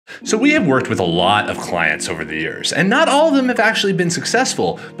So we have worked with a lot of clients over the years, and not all of them have actually been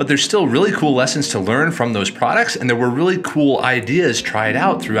successful, but there's still really cool lessons to learn from those products, and there were really cool ideas tried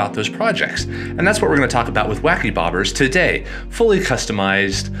out throughout those projects. And that's what we're going to talk about with Wacky Bobbers today, fully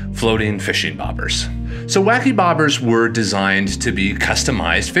customized floating fishing bobbers. So Wacky Bobbers were designed to be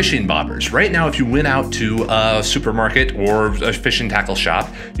customized fishing bobbers. Right now, if you went out to a supermarket or a fishing tackle shop,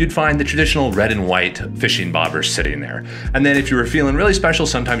 you'd find the traditional red and white fishing bobbers sitting there. And then if you were feeling really special,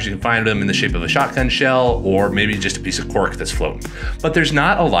 sometimes you can find them in the shape of a shotgun shell or maybe just a piece of cork that's floating. But there's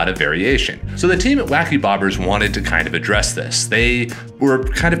not a lot of variation. So the team at Wacky Bobbers wanted to kind of address this. They were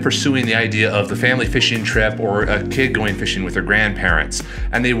kind of pursuing the idea of the family fishing trip or a kid going fishing with their grandparents.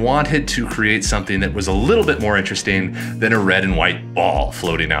 And they wanted to create something that was a little bit more interesting than a red and white ball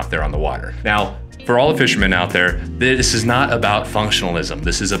floating out there on the water. Now, for all the fishermen out there, this is not about functionalism.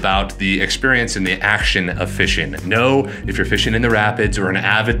 This is about the experience and the action of fishing. No, if you're fishing in the rapids or an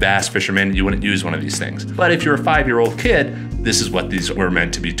avid bass fisherman, you wouldn't use one of these things. But if you're a 5-year-old kid, this is what these were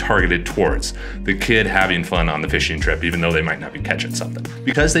meant to be targeted towards. The kid having fun on the fishing trip, even though they might not be catching something.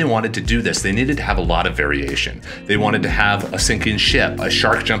 Because they wanted to do this, they needed to have a lot of variation. They wanted to have a sinking ship, a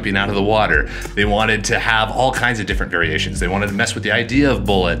shark jumping out of the water. They wanted to have all kinds of different variations. They wanted to mess with the idea of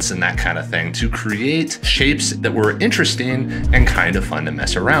bullets and that kind of thing to create shapes that were interesting and kind of fun to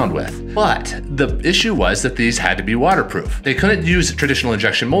mess around with. But the issue was that these had to be waterproof. They couldn't use traditional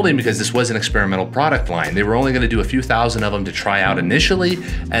injection molding because this was an experimental product line. They were only going to do a few thousand of them to try out initially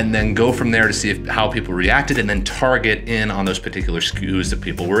and then go from there to see how people reacted and then target in on those particular SKUs that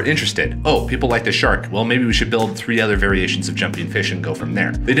people were interested. Oh, people like the shark. Well, maybe we should build 3 other variations of jumping fish and go from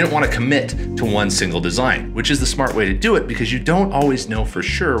there. They didn't want to commit to one single design, which is the smart way to do it because you don't always know for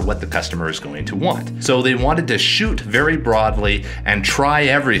sure what the customer is going to want. So they wanted to shoot very broadly and try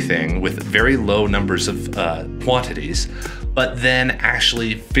everything with very low numbers of quantities, but then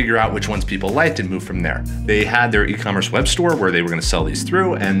actually figure out which ones people liked and move from there. They had their e-commerce web store where they were going to sell these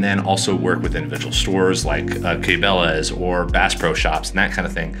through and then also work with individual stores like Cabela's or Bass Pro Shops and that kind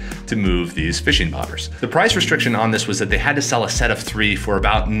of thing to move these fishing bobbers. The price restriction on this was that they had to sell a set of 3 for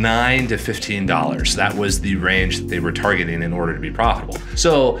about $9 to $15. That was the range that they were targeting in order to be profitable.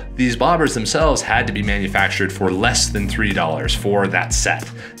 So these bobbers themselves had to be manufactured for less than $3 for that set.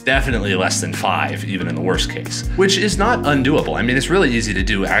 Definitely less than $5, even in the worst case, which is not undoable. I mean, it's really easy to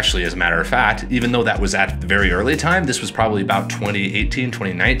do actually, as a matter of fact, even though that was at the very early time. This was probably about 2018,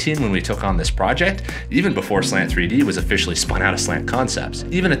 2019 when we took on this project, even before Slant 3D was officially spun out of Slant Concepts.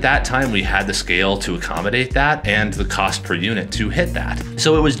 Even at that time, we had the scale to accommodate that and the cost per unit to hit that.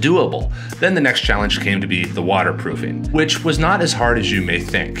 So it was doable. Then the next challenge came to be the waterproofing, which was not as hard as you may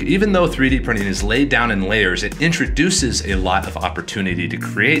think. Even though 3D printing is laid down in layers, it introduces a lot of opportunity to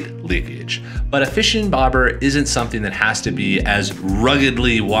create leakage. But a fishing bobber isn't something that has to be as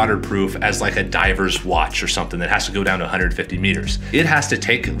ruggedly waterproof as like a diver's watch or something that has to go down to 150 meters. It has to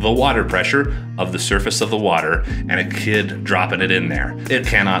take the water pressure of the surface of the water and a kid dropping it in there. It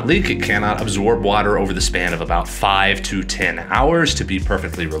cannot leak, it cannot absorb water over the span of about 5 to 10 hours to be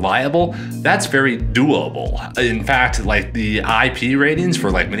perfectly reliable. That's very doable. In fact, like the IP ratings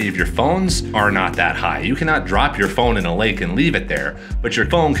for like many of your phones are not that high. You cannot drop your phone in a lake and leave it there, but your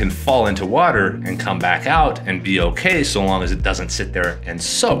phone can fall into water and come back out and be okay so long as it doesn't sit there and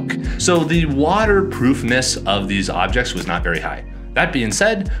soak. So the waterproofness of these objects was not very high. That being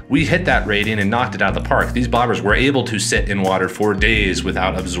said, we hit that rating and knocked it out of the park. These bobbers were able to sit in water for days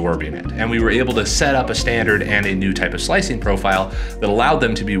without absorbing it. And we were able to set up a standard and a new type of slicing profile that allowed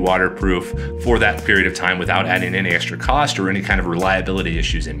them to be waterproof for that period of time without adding any extra cost or any kind of reliability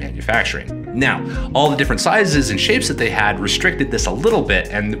issues in manufacturing. Now, all the different sizes and shapes that they had restricted this a little bit,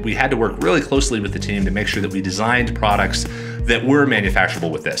 and we had to work really closely with the team to make sure that we designed products that were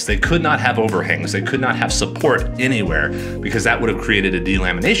manufacturable with this. They could not have overhangs, they could not have support anywhere because that would have created a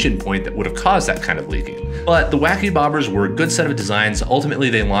delamination point that would have caused that kind of leaking. But the Wacky Bobbers were a good set of designs.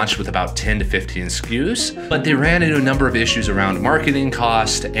 Ultimately, they launched with about 10 to 15 SKUs, but they ran into a number of issues around marketing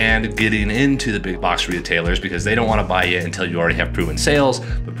cost and getting into the big box retailers because they don't want to buy you until you already have proven sales,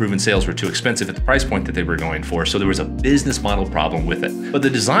 but proven sales were too expensive at the price point that they were going for, so there was a business model problem with it. But the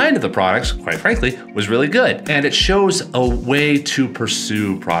design of the products, quite frankly, was really good, and it shows a way to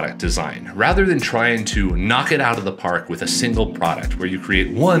pursue product design. Rather than trying to knock it out of the park with a single product where you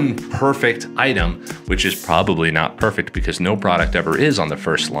create one perfect item, which is probably not perfect because no product ever is on the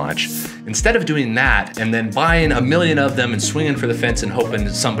first launch, instead of doing that and then buying a million of them and swinging for the fence and hoping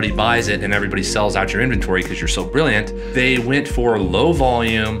that somebody buys it and everybody sells out your inventory because you're so brilliant, they went for low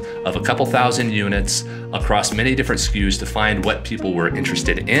volume of a couple thousand units across many different SKUs to find what people were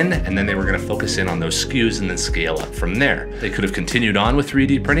interested in, and then they were going to focus in on those SKUs and then scale up from there. They could have continued on with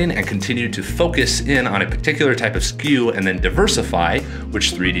 3D printing and continued to focus in on a particular type of SKU and then diversify,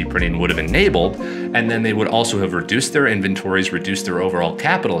 which 3D printing would have enabled, and then they would also have reduced their inventories, reduced their overall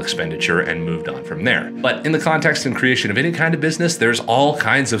capital expenditure, and moved on from there. But in the context and creation of any kind of business, there's all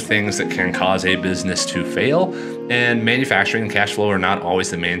kinds of things that can cause a business to fail, and manufacturing and cash flow are not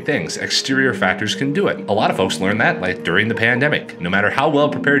always the main things. Exterior factors can do it. A lot of folks learned that like during the pandemic. No matter how well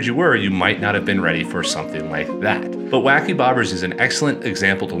prepared you were, you might not have been ready for something like that. But Wacky Bobbers is an excellent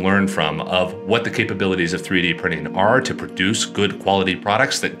example to learn from of what the capabilities of 3D printing are to produce good quality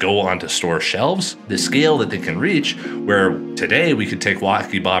products that go onto store shelves, the scale that they can reach, where today we could take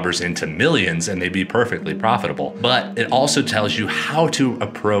Wacky Bobbers into millions and they'd be perfectly profitable. But it also tells you how to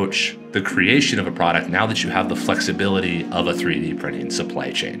approach the creation of a product now that you have the flexibility of a 3D printing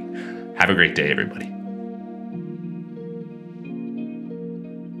supply chain. Have a great day, everybody.